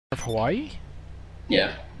Hawaii?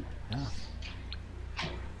 Yeah. Yeah.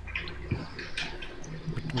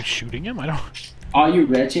 We shooting him? I don't... Are you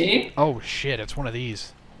ready? Oh shit, it's one of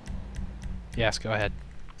these. Yes, go ahead.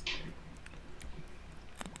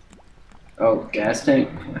 Oh, gas tank.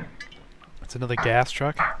 It's another gas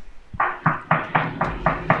truck.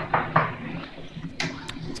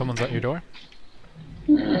 Someone's at your door?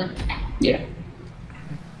 Yeah.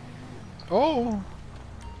 Oh!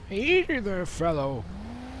 Easy there, fellow.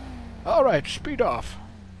 Alright, speed off.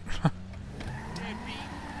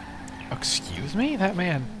 Excuse me? That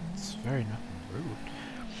man is very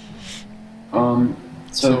rude.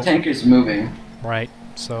 So the tanker's moving. Right,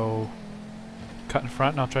 so... Cut in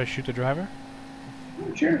front and I'll try to shoot the driver?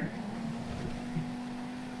 Oh, sure.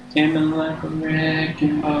 Taming like a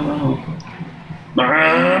wrecking ball.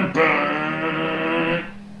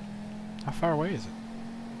 How far away is it?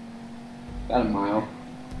 About a mile.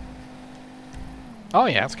 Oh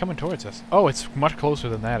yeah, it's coming towards us. Oh, it's much closer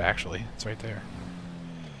than that, actually. It's right there.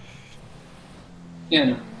 Yeah,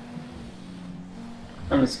 no.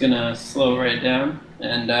 I'm just gonna slow right down,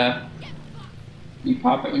 and you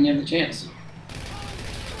pop it when you have the chance.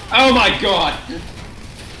 Oh my god!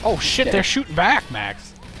 Oh shit, Okay. they're shooting back,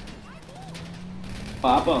 Max!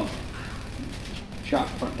 Pop them. Shot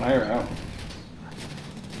front tire out.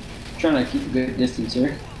 Trying to keep a good distance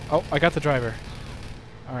here. Oh, I got the driver.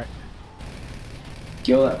 Alright,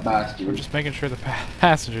 Kill that bastard. we're just making sure the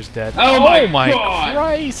passenger's dead. Oh my God!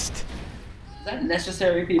 Christ! Is that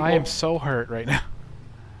necessary, people? I am so hurt right now.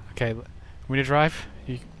 Okay, want me to drive?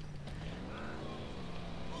 You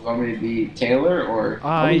want me to be Taylor or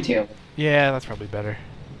I'll be Taylor? Yeah, that's probably better.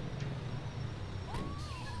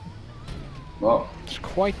 Well, It's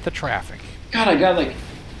quite the traffic. God, I got like...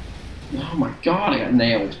 Oh my god, I got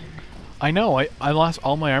nailed. I know, I lost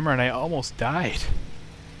all my armor and I almost died.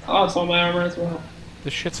 I lost all my armor as well.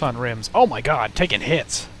 This shit's on rims. Oh my god, taking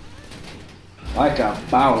hits. Like a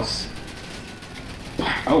bouse.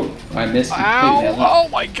 Oh, I missed completely. Ow! Oh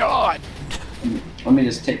my god! Let me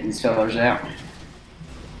just take these fellers out.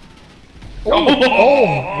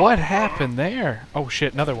 Oh, what happened there? Oh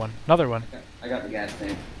shit, another one. Another one. I got the gas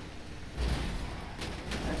tank.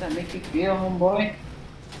 How does that make you feel, homeboy?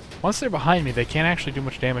 Once they're behind me, they can't actually do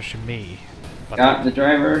much damage to me. But Got the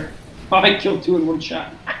driver. Oh, I killed two in one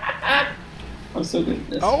shot. I'm so good at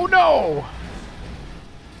this. oh no!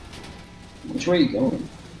 Which way are you going?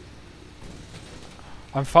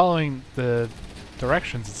 I'm following the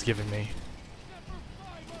directions it's giving me.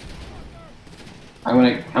 I'm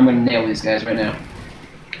gonna nail these guys right now.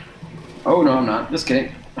 Oh no, I'm not. Just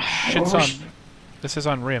kidding. Shit's on. This is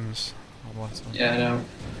on rims. Yeah, I know.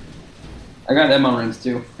 I got them on rims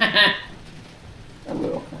too. I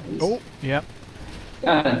will. Oh, yep.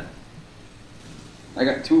 God. I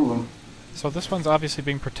got two of them. So this one's obviously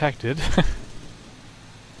being protected. Let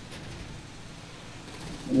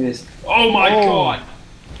me just... Oh my god!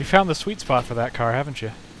 You found the sweet spot for that car, haven't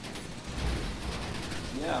you?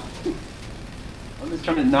 Yeah. I'm just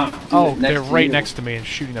trying to not do Oh, it next they're to right you. next to me and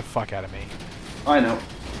shooting the fuck out of me. I know.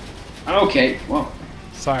 Okay, well,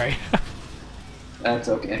 Sorry. that's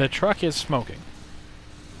okay. The truck is smoking.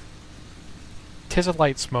 'Tis a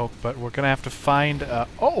light smoke, but we're gonna have to find,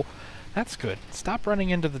 oh! That's good. Stop running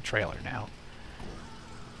into the trailer now.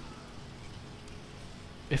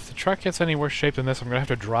 If the truck gets any worse shape than this, I'm gonna have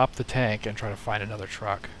to drop the tank and try to find another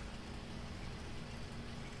truck.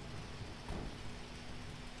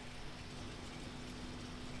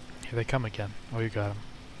 Here they come again. Oh, you got them.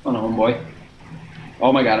 Oh no, homeboy.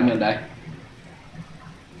 Oh my god, I'm gonna die.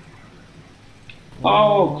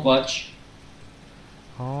 Oh, clutch.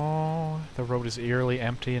 Oh, the road is eerily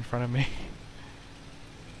empty in front of me.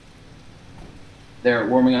 They're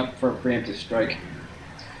warming up for a preemptive strike.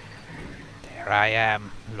 There I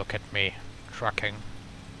am. Look at me. Trucking.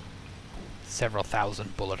 Several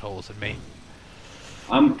thousand bullet holes in me.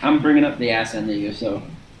 I'm bringing up the ass end of you, so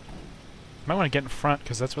Might want to get in front,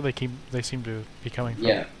 because that's where they seem to be coming from.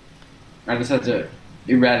 yeah. I just had to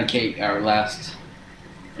eradicate our last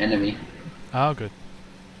enemy. Oh, good.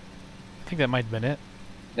 I think that might have been it.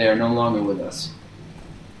 They are no longer with us.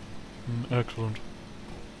 Excellent.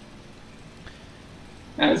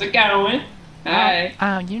 How's it going? Hi.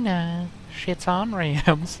 Oh, you know. Shit's on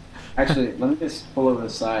rims. Actually, let me just pull over the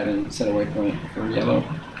side and set away from it for yellow.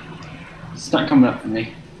 It's not coming up for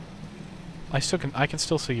me. I can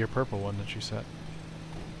still see your purple one that you set.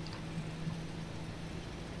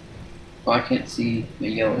 Well, I can't see the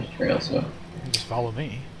yellow trail, so. You just follow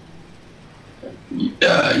me.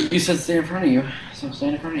 You said stay in front of you, so I'm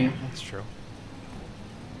staying in front of you. That's true.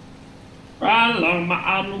 Right along my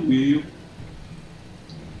idle wheel.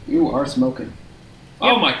 You are smoking.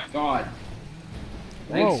 Oh my god.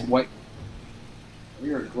 Thanks, Whoa. White.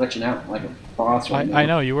 We were glitching out like a boss right now. I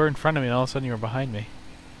know, you were in front of me and all of a sudden you were behind me.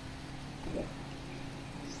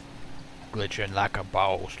 Glitching like a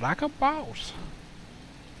boss, like a boss.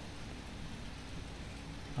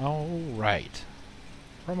 Alright.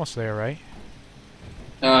 We're almost there, right?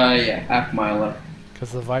 Yeah, half mile up.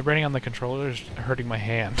 Because the vibrating on the controller is hurting my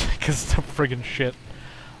hand. Because the friggin' shit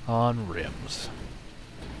on rims.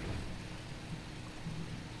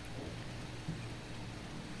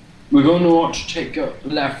 We're going to watch take a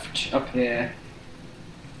left up here.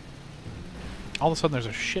 All of a sudden there's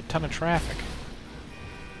a shit ton of traffic.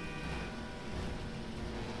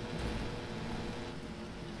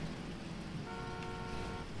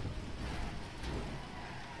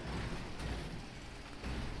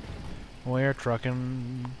 We're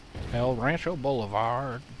trucking El Rancho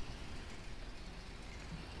Boulevard.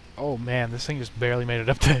 Oh man, this thing just barely made it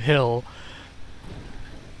up the hill.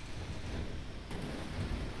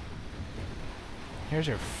 Here's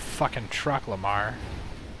your fucking truck, Lamar.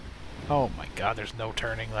 Oh my god, there's no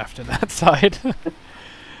turning left in that side.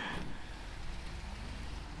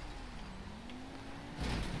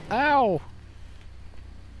 Ow!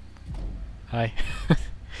 Hi.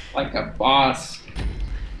 Like a boss.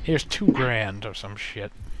 Here's $2,000 or some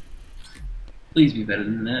shit. Please be better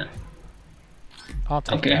than that. I'll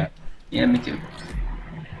take Okay. that. Yeah, me too.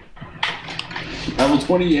 Level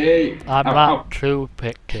 28. I'm Ow, not ow. too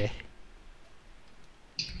picky.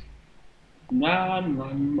 I'm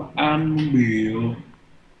wheel.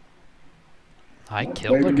 I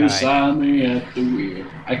killed a Baby guy. beside me at the wheel.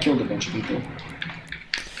 I killed a bunch of people.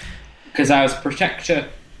 Because I was protector.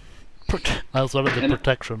 I was one of the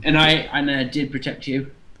protection. And I did protect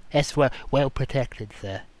you. Yes, well protected,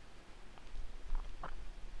 sir.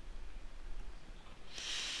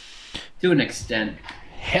 To an extent.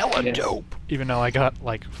 Hella Yes. dope. Even though I got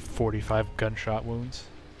like 45 gunshot wounds.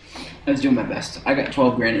 I was doing my best. I got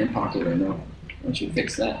 12 grand in pocket right now. I should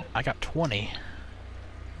fix that. I got 20.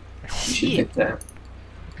 You should fix that.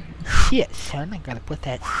 Shit, son. I gotta put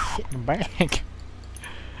that shit in the bank.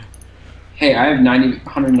 Hey, I have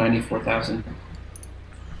 194,000.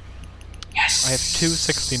 Yes. I have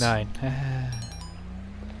 269.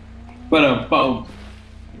 But a bow.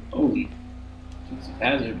 Holy. It's a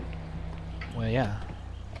hazard. Well, yeah.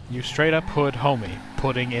 You straight up put homie,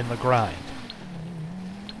 putting in the grind.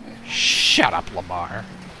 Shut up, Lamar.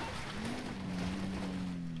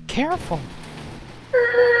 Careful.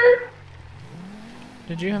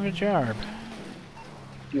 Did you have a job?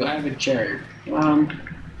 Do I have a chair? Oh.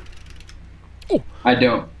 I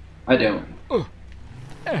don't. Oh.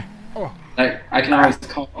 I can always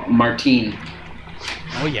call Martine.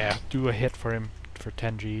 Oh yeah, do a hit for him for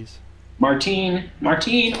 10 G's. Martine,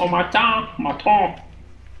 oh Martin.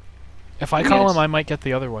 If I call him, I might get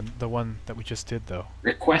the other one, the one that we just did, though.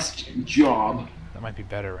 Request job. That might be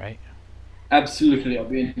better, right? Absolutely, I'll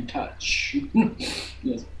be in touch.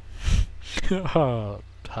 Yes.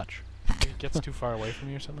 Touch. It gets too far away from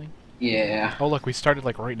you or something? Yeah. Oh look, we started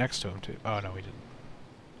like right next to him too. Oh no, we didn't.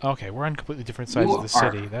 Okay, we're on completely different sides You of the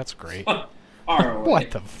city. That's great. Far away.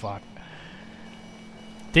 What the fuck?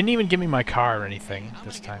 Didn't even give me my car or anything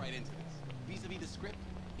this time.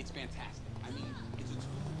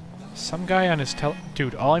 Some guy on his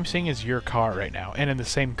dude, all I'm seeing is your car right now, and in the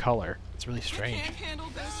same color. It's really strange.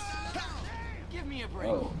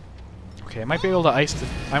 Oh. Okay, I might be able to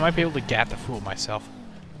I might be able to gat the fool myself.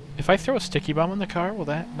 If I throw a sticky bomb in the car, will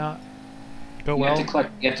that not go You well? have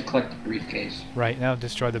to collect the briefcase. Right, now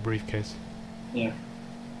destroy the briefcase. Yeah.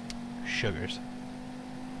 Sugars.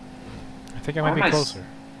 I think I might be closer.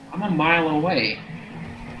 I'm a mile away.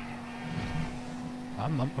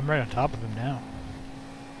 I'm right on top of him now.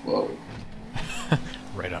 Whoa.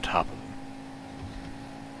 Right on top of him.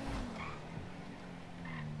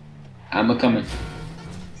 I'm a coming.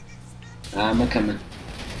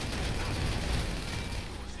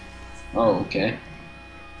 Oh, okay.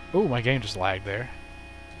 Ooh, my game just lagged there.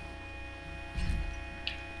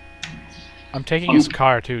 I'm taking his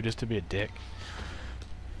car too, just to be a dick.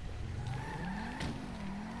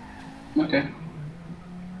 Okay.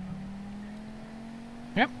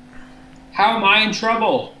 Yep. How am I in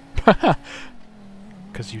trouble?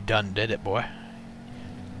 'Cause you done did it, boy.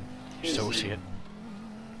 Associate.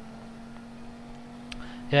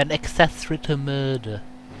 You're an accessory to murder.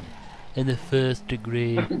 In the first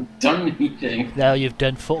degree. I haven't done anything. Now you've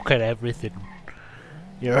done fucking everything.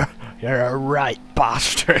 You're a right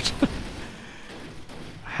bastard.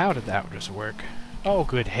 How did that just work? Oh,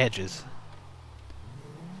 good hedges.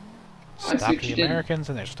 I see Stop what the you did. Americans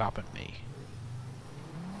and they're stopping me.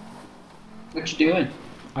 What you doing?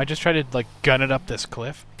 I just tried to, like, gun it up this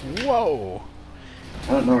cliff. Whoa!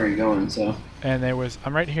 I don't know where you're going, so... And there was...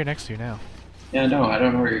 I'm right here next to you now. Yeah, no, I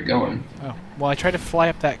don't know where you're going. Oh. Well, I tried to fly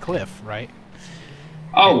up that cliff, right?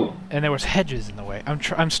 Oh! And there was hedges in the way.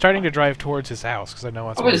 I'm starting to drive towards his house, because I know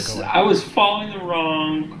that's where you're going. I was following the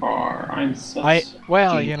wrong car. I'm such...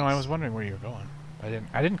 Well, you know, I was wondering where you were going.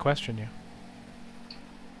 I didn't question you.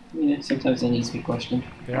 Yeah, sometimes that needs to be questioned.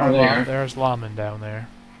 There's lawmen down there.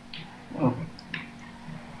 Oh.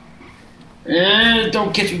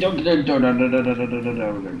 Don't catch me! Don't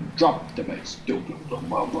drop the base.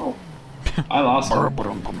 I lost her.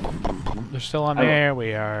 They're still on there.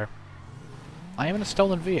 We are. I am in a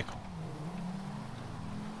stolen vehicle.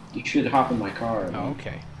 You should hop in my car. Oh,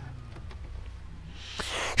 okay.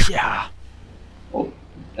 Yeah. Oh,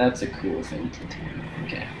 that's a cool thing to do.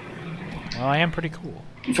 Okay. Well, I am pretty cool.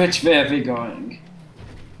 Which way are we going?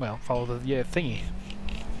 Well, follow the thingy.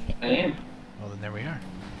 I am. Well, then there we are.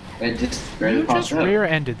 I just You just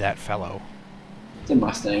rear-ended that fellow. It's a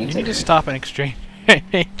Mustang. You need to stop and exchange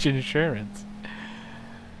insurance.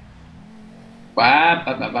 I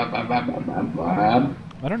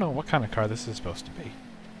I don't know what kind of car this is supposed to be.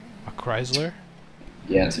 A Chrysler?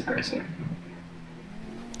 Yeah, it's a Chrysler.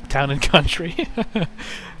 Town and country?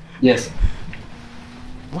 Yes.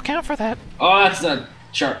 Look out for that. Oh, that's a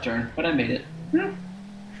sharp turn, but I made it.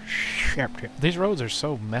 Sharp turn. These roads are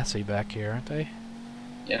so messy back here, aren't they?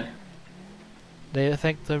 Yeah. Do you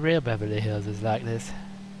think the real Beverly Hills is like this?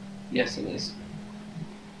 Yes, it is.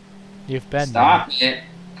 You've been Stop it,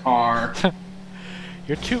 car.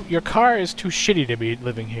 Your car is too shitty to be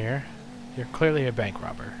living here. You're clearly a bank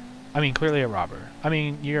robber. I mean, clearly a robber. I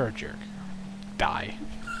mean, you're a jerk. Die.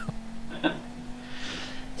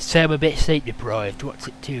 So I'm a bit sleep deprived. What's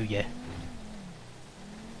it to you?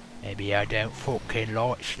 Maybe I don't fucking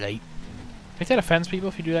like sleep. Think that offends people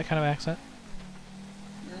if you do that kind of accent?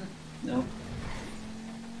 No.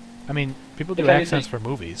 I mean, people do accents for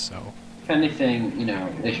movies, so... If anything, you know,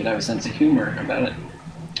 they should have a sense of humor about it.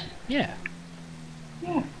 Yeah.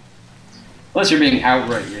 Yeah. Unless you're being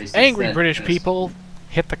outright racist. Angry British people,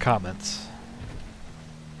 hit the comments.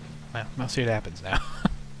 Well, we'll see what happens now.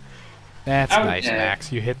 That's nice,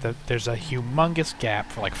 Max. You hit the... There's a humongous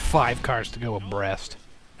gap for like 5 cars to go abreast.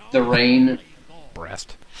 The rain...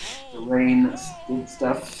 Breast. The rain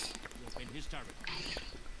stuff.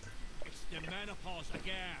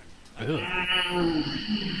 Ugh.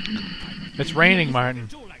 It's raining, Martin.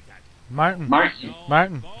 Martin,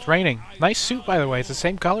 it's raining. Nice suit, by the way. It's the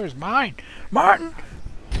same color as mine. Martin!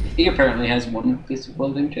 He apparently has one piece of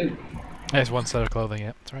clothing, too. He has one set of clothing,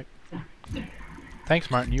 yeah. That's right. Thanks,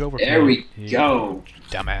 Martin. You overpaid. There we go.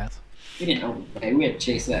 Dumbass. We didn't overpay. We had to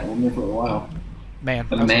chase that woman for a while. Man.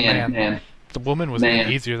 Man. The woman was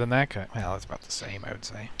even easier than that guy. Well, it's about the same, I would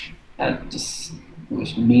say. That just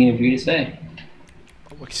was mean of you to say.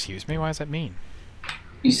 Oh, excuse me? Why does that mean?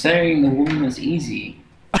 You saying the woman was easy.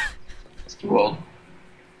 It's too old.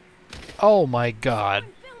 Oh my god.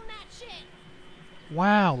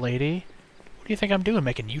 Wow, lady. What do you think I'm doing?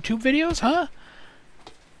 Making YouTube videos, huh?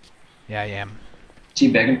 Yeah, I am.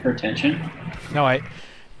 She begging for attention? No, I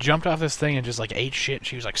jumped off this thing and just like ate shit.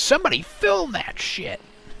 She was like, somebody film that shit.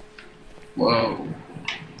 Whoa.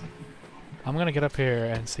 I'm gonna get up here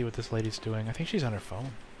and see what this lady's doing. I think she's on her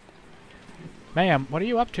phone. Ma'am, what are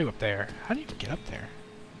you up to up there? How do you get up there?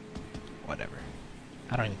 Whatever.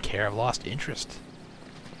 I don't even care. I've lost interest.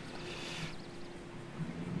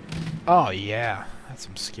 Oh, yeah. That's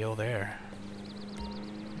some skill there.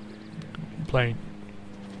 Plane.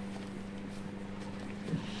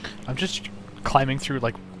 I'm just climbing through,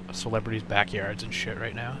 like, celebrities' backyards and shit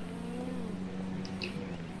right now.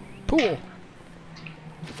 Pool!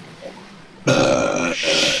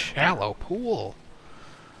 Shallow pool.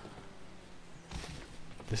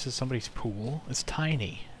 This is somebody's pool. It's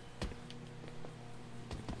tiny.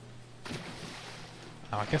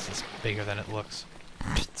 Oh, I guess it's bigger than it looks.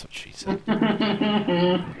 That's what she said.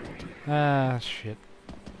 Ah, shit.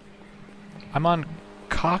 I'm on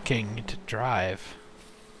cocking to drive.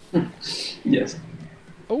 Yes.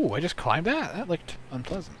 Oh, I just climbed that. That looked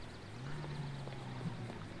unpleasant.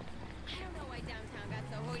 I don't know why downtown got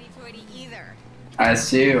so hoity-toity either. I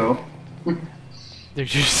see you.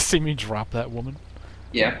 Did you see me drop that woman?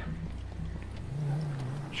 Yeah.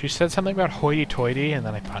 She said something about hoity-toity, and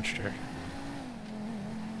then I punched her.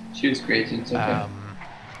 She was crazy. It's okay.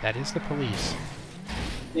 That is the police.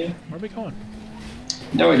 Yeah. Where are we going?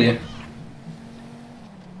 No idea.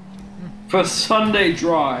 For Sunday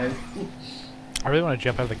drive. I really want to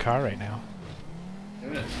jump out of the car right now.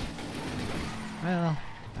 Do it. Well,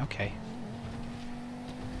 okay.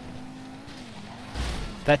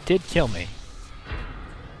 That did kill me.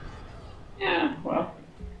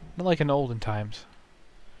 Not like in olden times.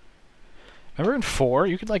 Remember in 4,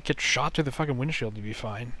 you could like get shot through the fucking windshield and you'd be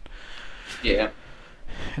fine. Yeah.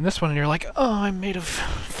 In this one, you're like, oh, I'm made of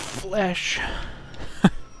flesh.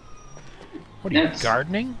 What are you, That's-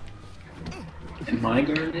 gardening? Am I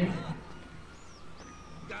gardening?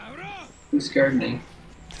 Who's gardening?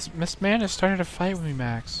 This man has started a fight with me,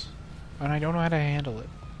 Max. And I don't know how to handle it.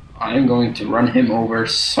 I'm going to run him over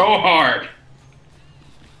so hard.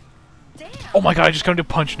 Damn. Oh my god, I just got to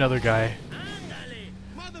punch another guy.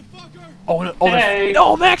 Oh, no, Hey.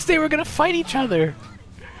 no, Max, they were gonna fight each other.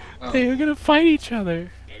 Oh. They were gonna fight each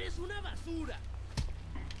other.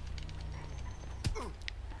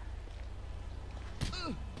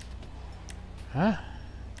 Huh?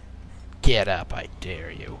 Get up, I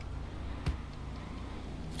dare you.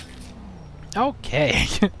 Okay.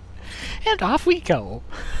 And off we go.